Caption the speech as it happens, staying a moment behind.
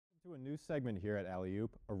To a new segment here at Alley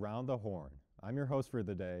Oop, Around the Horn. I'm your host for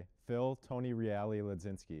the day, Phil Tony Reali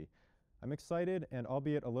Ledzinski. I'm excited and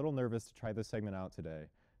albeit a little nervous to try this segment out today.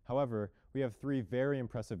 However, we have three very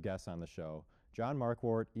impressive guests on the show, John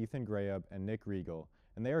Markwart, Ethan Grayab, and Nick Riegel,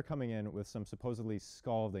 and they are coming in with some supposedly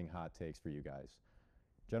scalding hot takes for you guys.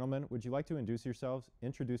 Gentlemen, would you like to introduce yourselves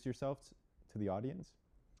to the audience?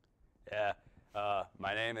 Yeah.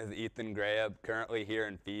 My name is Ethan Grayab, currently here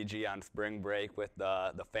in Fiji on spring break with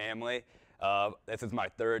the family. This is my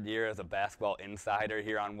third year as a basketball insider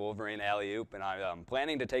here on Wolverine Alley Oop, and I'm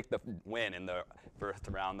planning to take the win in the first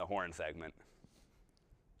Around the Horn segment.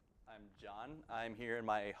 I'm John. I'm here in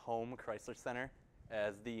my home Chrysler Center.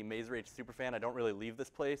 As the Maze Rage superfan, I don't really leave this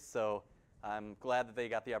place, so I'm glad that they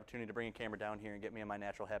got the opportunity to bring a camera down here and get me in my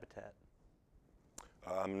natural habitat.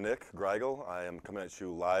 I'm Nick Riegel. I am coming at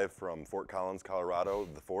you live from Fort Collins, Colorado,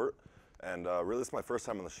 the fort. And really, this is my first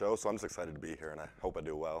time on the show, so I'm just excited to be here, and I hope I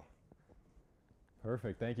do well.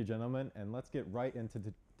 Perfect. Thank you, gentlemen. And let's get right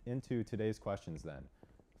into today's questions then.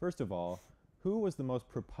 First of all, who was the most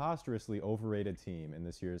preposterously overrated team in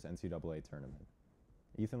this year's NCAA tournament?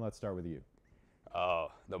 Ethan, let's start with you. Oh,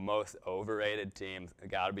 the most overrated team's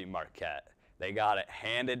got to be Marquette. They got it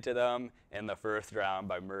handed to them in the first round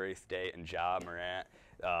by Murray State and Ja Morant.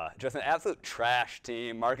 Just an absolute trash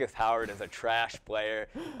team. Marcus Howard is a trash player.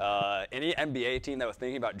 Any NBA team that was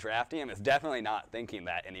thinking about drafting him is definitely not thinking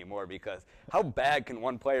that anymore, because how bad can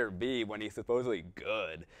one player be when he's supposedly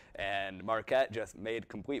good? And Marquette just made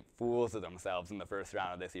complete fools of themselves in the first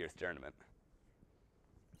round of this year's tournament.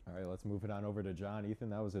 All right, let's move it on over to John.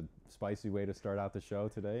 Ethan, that was a spicy way to start out the show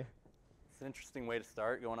today. It's an interesting way to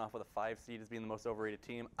start, going off with a 5 seed as being the most overrated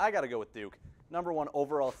team. I got to go with Duke. #1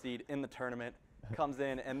 overall seed in the tournament, comes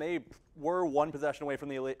in, and they were one possession away from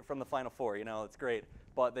the Final Four. You know, it's great,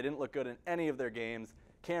 but they didn't look good in any of their games.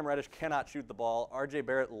 Cam Reddish cannot shoot the ball. RJ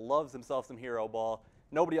Barrett loves himself some hero ball.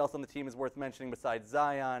 Nobody else on the team is worth mentioning besides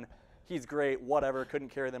Zion. He's great, whatever, couldn't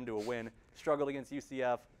carry them to a win. Struggled against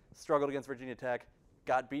UCF, struggled against Virginia Tech,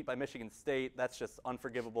 got beat by Michigan State. That's just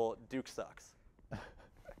unforgivable. Duke sucks.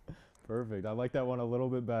 Perfect. I like that one a little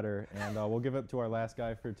bit better, and we'll give it to our last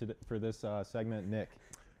guy for this segment, Nick.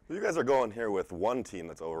 Well, you guys are going here with one team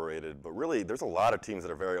that's overrated, but really there's a lot of teams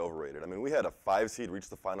that are very overrated. I mean, we had a 5 seed reach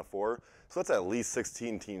the Final Four, so that's at least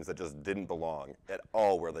 16 teams that just didn't belong at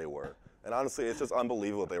all where they were. And honestly, it's just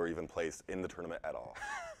unbelievable that they were even placed in the tournament at all.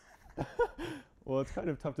 Well, it's kind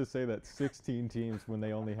of tough to say that 16 teams when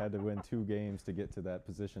they only had to win 2 games to get to that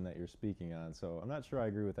position that you're speaking on. So I'm not sure I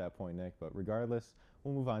agree with that point, Nick, but regardless,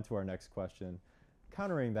 we'll move on to our next question.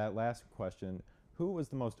 Countering that last question, who was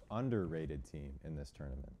the most underrated team in this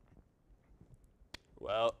tournament?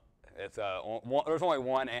 Well, it's there's only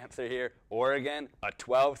one answer here. Oregon, a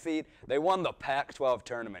 12 seed. They won the Pac-12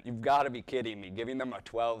 tournament. You've got to be kidding me, giving them a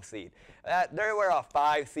 12 seed. They were a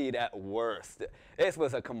 5 seed at worst. This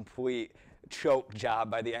was a complete choke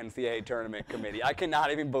job by the NCAA tournament committee. I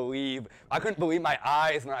couldn't believe my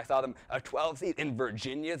eyes when I saw them, a 12 seed in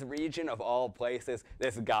Virginia's region of all places.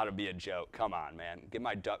 This has got to be a joke. Come on, man. Give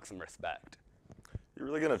my Ducks some respect. You're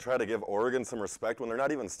really going to try to give Oregon some respect when they're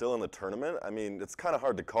not even still in the tournament? I mean, it's kind of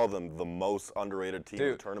hard to call them the most underrated team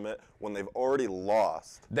in the tournament when they've already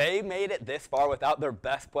lost. They made it this far without their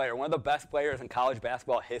best player, one of the best players in college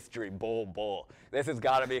basketball history, Bull. This has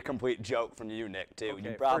got to be a complete joke from you, Nick, too. Okay,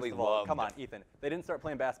 you probably first of all, love come on, Ethan. They didn't start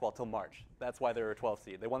playing basketball till March. That's why they were a 12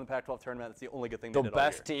 seed. They won the Pac-12 tournament. That's the only good thing they did all year.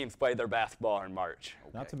 The best teams played their basketball in March.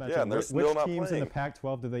 Okay. Not to mention, which teams in the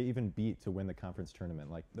Pac-12 do they even beat to win the conference tournament?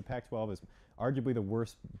 Like, the Pac-12 is arguably the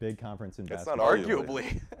worst big conference in basketball. It's not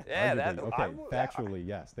arguably. Yeah, okay, factually,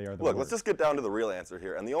 yes, they are the Look, worst. let's just get down to the real answer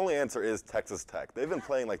here, and the only answer is Texas Tech. They've been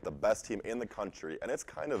playing like the best team in the country, and it's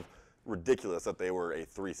kind of ridiculous that they were a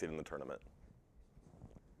 3 seed in the tournament.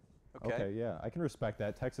 Okay, yeah, I can respect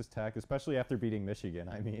that. Texas Tech, especially after beating Michigan.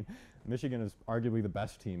 I mean, Michigan is arguably the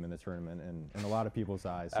best team in the tournament in a lot of people's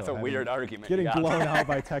eyes. That's so a weird argument. Getting blown out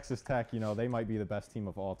by Texas Tech, you know, they might be the best team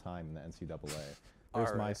of all time in the NCAA.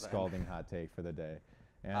 There's my scalding hot take for the day.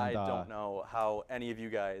 And, I don't know how any of you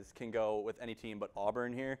guys can go with any team but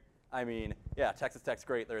Auburn here. I mean, yeah, Texas Tech's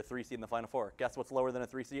great. They're a 3 seed in the Final Four. Guess what's lower than a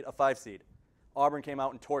 3 seed? A 5 seed. Auburn came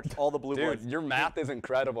out and torched all the blue bloods. Dude, your math is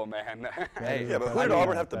incredible, man. Hey, yeah, but who did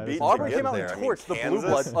Auburn have to beat? Auburn came out and torched the blue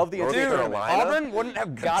bloods of the NCAA tournament. Auburn wouldn't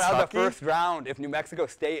have got out of the first round if New Mexico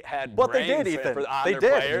State had brains they did, Ethan. They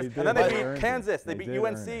did. And then they beat Kansas. They beat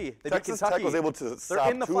UNC. They beat Texas Kentucky. Tech was able to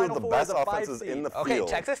stop 2 of the best offenses in the field. Okay,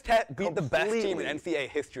 Texas Tech beat the best team in NCAA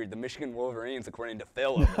history, the Michigan Wolverines, according to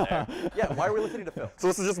Phil over there. Yeah, why are we listening to Phil? So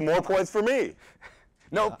this is just more points for me.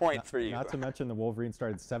 No points for you. Not to mention the Wolverines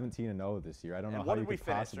started 17-0 this year. I don't know And how what you did we could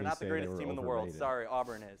finish? possibly They're not the say greatest they were team in the world. overrated. Sorry,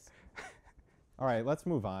 Auburn is. All right, let's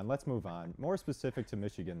move on. Let's move on. More specific to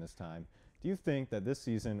Michigan this time. Do you think that this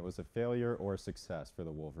season was a failure or a success for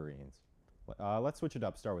the Wolverines? Let's switch it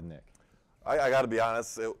up. Start with Nick. I got to be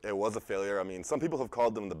honest, it was a failure. I mean, some people have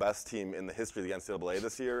called them the best team in the history of the NCAA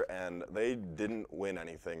this year, and they didn't win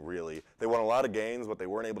anything, really. They won a lot of games, but they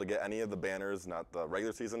weren't able to get any of the banners, not the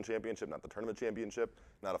regular season championship, not the tournament championship,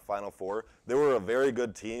 not a Final Four. They were a very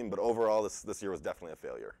good team, but overall, this year was definitely a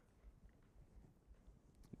failure.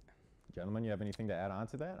 Gentlemen, you have anything to add on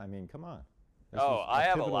to that? I mean, come on. This Oh, was I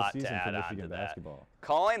have a pivotal lot season to for add on Michigan to that. basketball.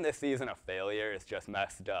 Calling this season a failure is just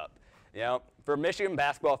messed up. You know, for Michigan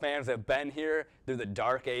basketball fans that have been here through the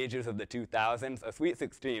dark ages of the 2000s, a Sweet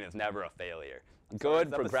 16 is never a failure. Good,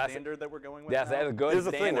 Is that progressive. the standard that we're going with Yes, now? that is a good Here's the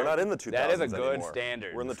standard. thing, we're not in the 2000s That is a good anymore.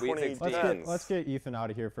 standard. We're in the Sweet 2010s. 16. Let's get Ethan out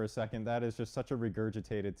of here for a second. That is just such a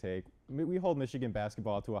regurgitated take. We hold Michigan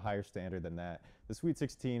basketball to a higher standard than that. The Sweet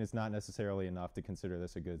 16 is not necessarily enough to consider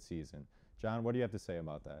this a good season. John, what do you have to say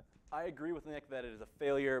about that? I agree with Nick that it is a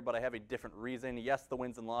failure, but I have a different reason. Yes, the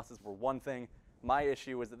wins and losses were one thing. My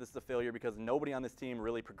issue is that this is a failure because nobody on this team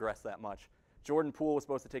really progressed that much. Jordan Poole was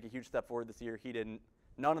supposed to take a huge step forward this year. He didn't.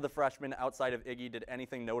 None of the freshmen outside of Iggy did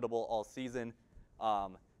anything notable all season.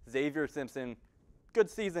 Xavier Simpson, good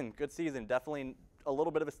season. Definitely a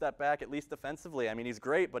little bit of a step back, at least defensively. I mean, he's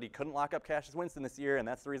great, but he couldn't lock up Cassius Winston this year, and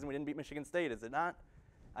that's the reason we didn't beat Michigan State, is it not?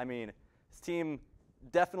 I mean, his team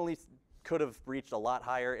definitely could have reached a lot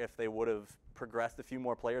higher if they would have progressed a few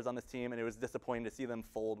more players on this team, and it was disappointing to see them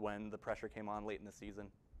fold when the pressure came on late in the season.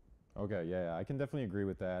 Okay, yeah, I can definitely agree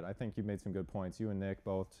with that. I think you made some good points. You and Nick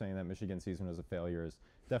both saying that Michigan season was a failure is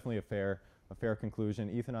definitely a fair conclusion.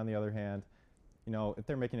 Ethan, on the other hand, you know, if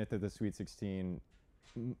they're making it to the Sweet 16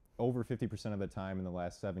 over 50% of the time in the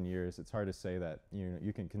last 7 years, it's hard to say that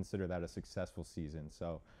you can consider that a successful season.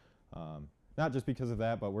 So not just because of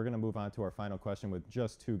that, but we're going to move on to our final question with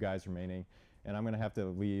just 2 guys remaining, and I'm going to have to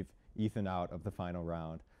leave Ethan out of the final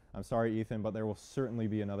round. I'm sorry, Ethan, but there will certainly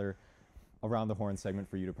be another Around the Horn segment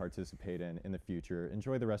for you to participate in the future.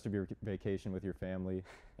 Enjoy the rest of your vacation with your family,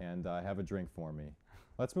 and have a drink for me.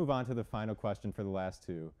 Let's move on to the final question for the last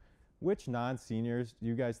 2. Which non-seniors do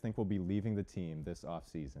you guys think will be leaving the team this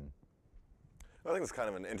offseason? I think it's kind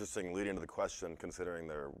of an interesting lead into the question, considering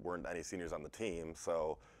there weren't any seniors on the team.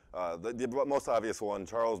 So the most obvious one,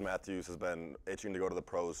 Charles Matthews, has been itching to go to the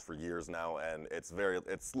pros for years now, and it's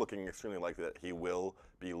looking extremely likely that he will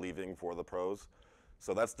be leaving for the pros.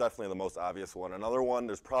 So that's definitely the most obvious one. Another one,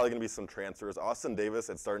 there's probably going to be some transfers. Austin Davis,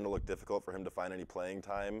 it's starting to look difficult for him to find any playing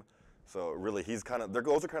time. So really, those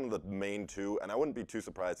are kind of the main 2, and I wouldn't be too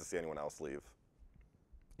surprised to see anyone else leave.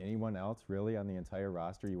 Anyone else really on the entire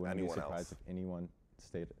roster? You wouldn't Anyone be surprised else. if anyone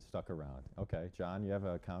stuck around. Okay, John, you have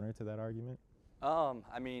a counter to that argument?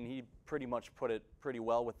 I mean, he pretty much put it pretty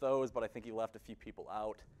well with those, but I think he left a few people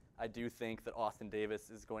out. I do think that Austin Davis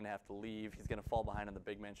is going to have to leave. He's going to fall behind on the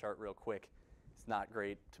big man chart real quick. It's not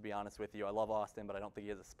great, to be honest with you. I love Austin, but I don't think he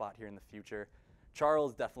has a spot here in the future.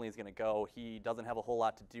 Charles definitely is going to go. He doesn't have a whole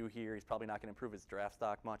lot to do here. He's probably not going to improve his draft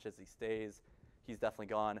stock much as he stays. He's definitely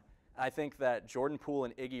gone. I think that Jordan Poole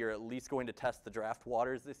and Iggy are at least going to test the draft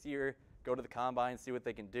waters this year, go to the combine, see what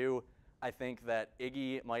they can do. I think that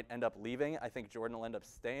Iggy might end up leaving. I think Jordan will end up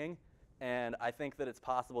staying. And I think that it's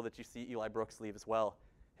possible that you see Eli Brooks leave as well.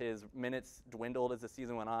 His minutes dwindled as the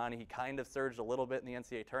season went on. He kind of surged a little bit in the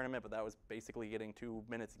NCAA tournament, but that was basically getting 2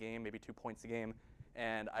 minutes a game, maybe 2 points a game.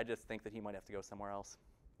 And I just think that he might have to go somewhere else.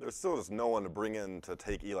 There's still just no one to bring in to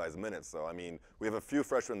take Eli's minutes, though. I mean, we have a few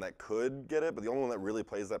freshmen that could get it, but the only one that really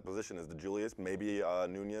plays that position is DeJulius, maybe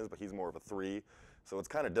Nunez, but he's more of a 3. So it's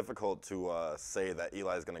kind of difficult to say that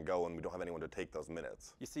Eli's going to go when we don't have anyone to take those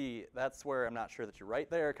minutes. You see, that's where I'm not sure that you're right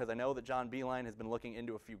there, because I know that John Beeline has been looking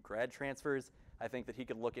into a few grad transfers. I think that he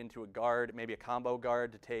could look into a guard, maybe a combo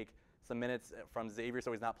guard, to take some minutes from Xavier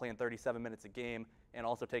so he's not playing 37 minutes a game and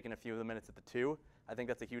also taking a few of the minutes at the 2. I think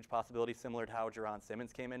that's a huge possibility, similar to how Jerron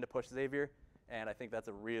Simmons came in to push Xavier. And I think that's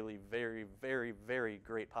a really very, very, very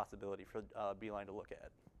great possibility for Beeline to look at.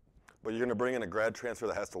 But you're going to bring in a grad transfer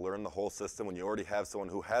that has to learn the whole system when you already have someone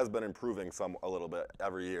who has been improving a little bit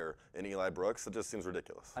every year in Eli Brooks. It just seems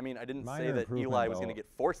ridiculous. I mean, I didn't Minor say that improvement, Eli was though. going to get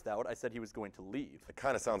forced out. I said he was going to leave. It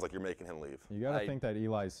kind of sounds like you're making him leave. You got to think that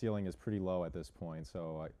Eli's ceiling is pretty low at this point,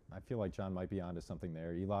 so I feel like John might be onto something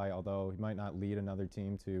there. Eli, although he might not lead another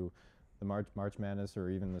team to the March Madness or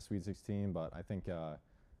even the Sweet 16, but I think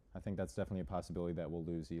that's definitely a possibility that we'll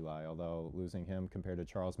lose Eli, although losing him compared to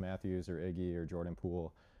Charles Matthews or Iggy or Jordan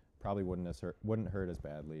Poole probably wouldn't hurt as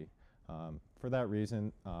badly. For that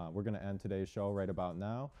reason, we're going to end today's show right about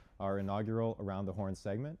now, our inaugural Around the Horn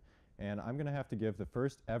segment. And I'm going to have to give the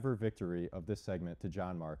first ever victory of this segment to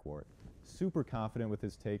John Markwart. Super confident with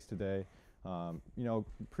his takes today. You know,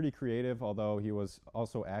 pretty creative, although he was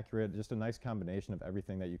also accurate. Just a nice combination of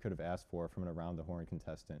everything that you could have asked for from an Around the Horn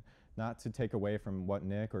contestant. Not to take away from what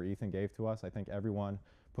Nick or Ethan gave to us. I think everyone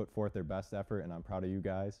put forth their best effort, and I'm proud of you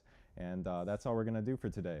guys. And that's all we're going to do for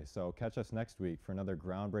today. So catch us next week for another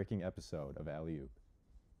groundbreaking episode of Alley Oop.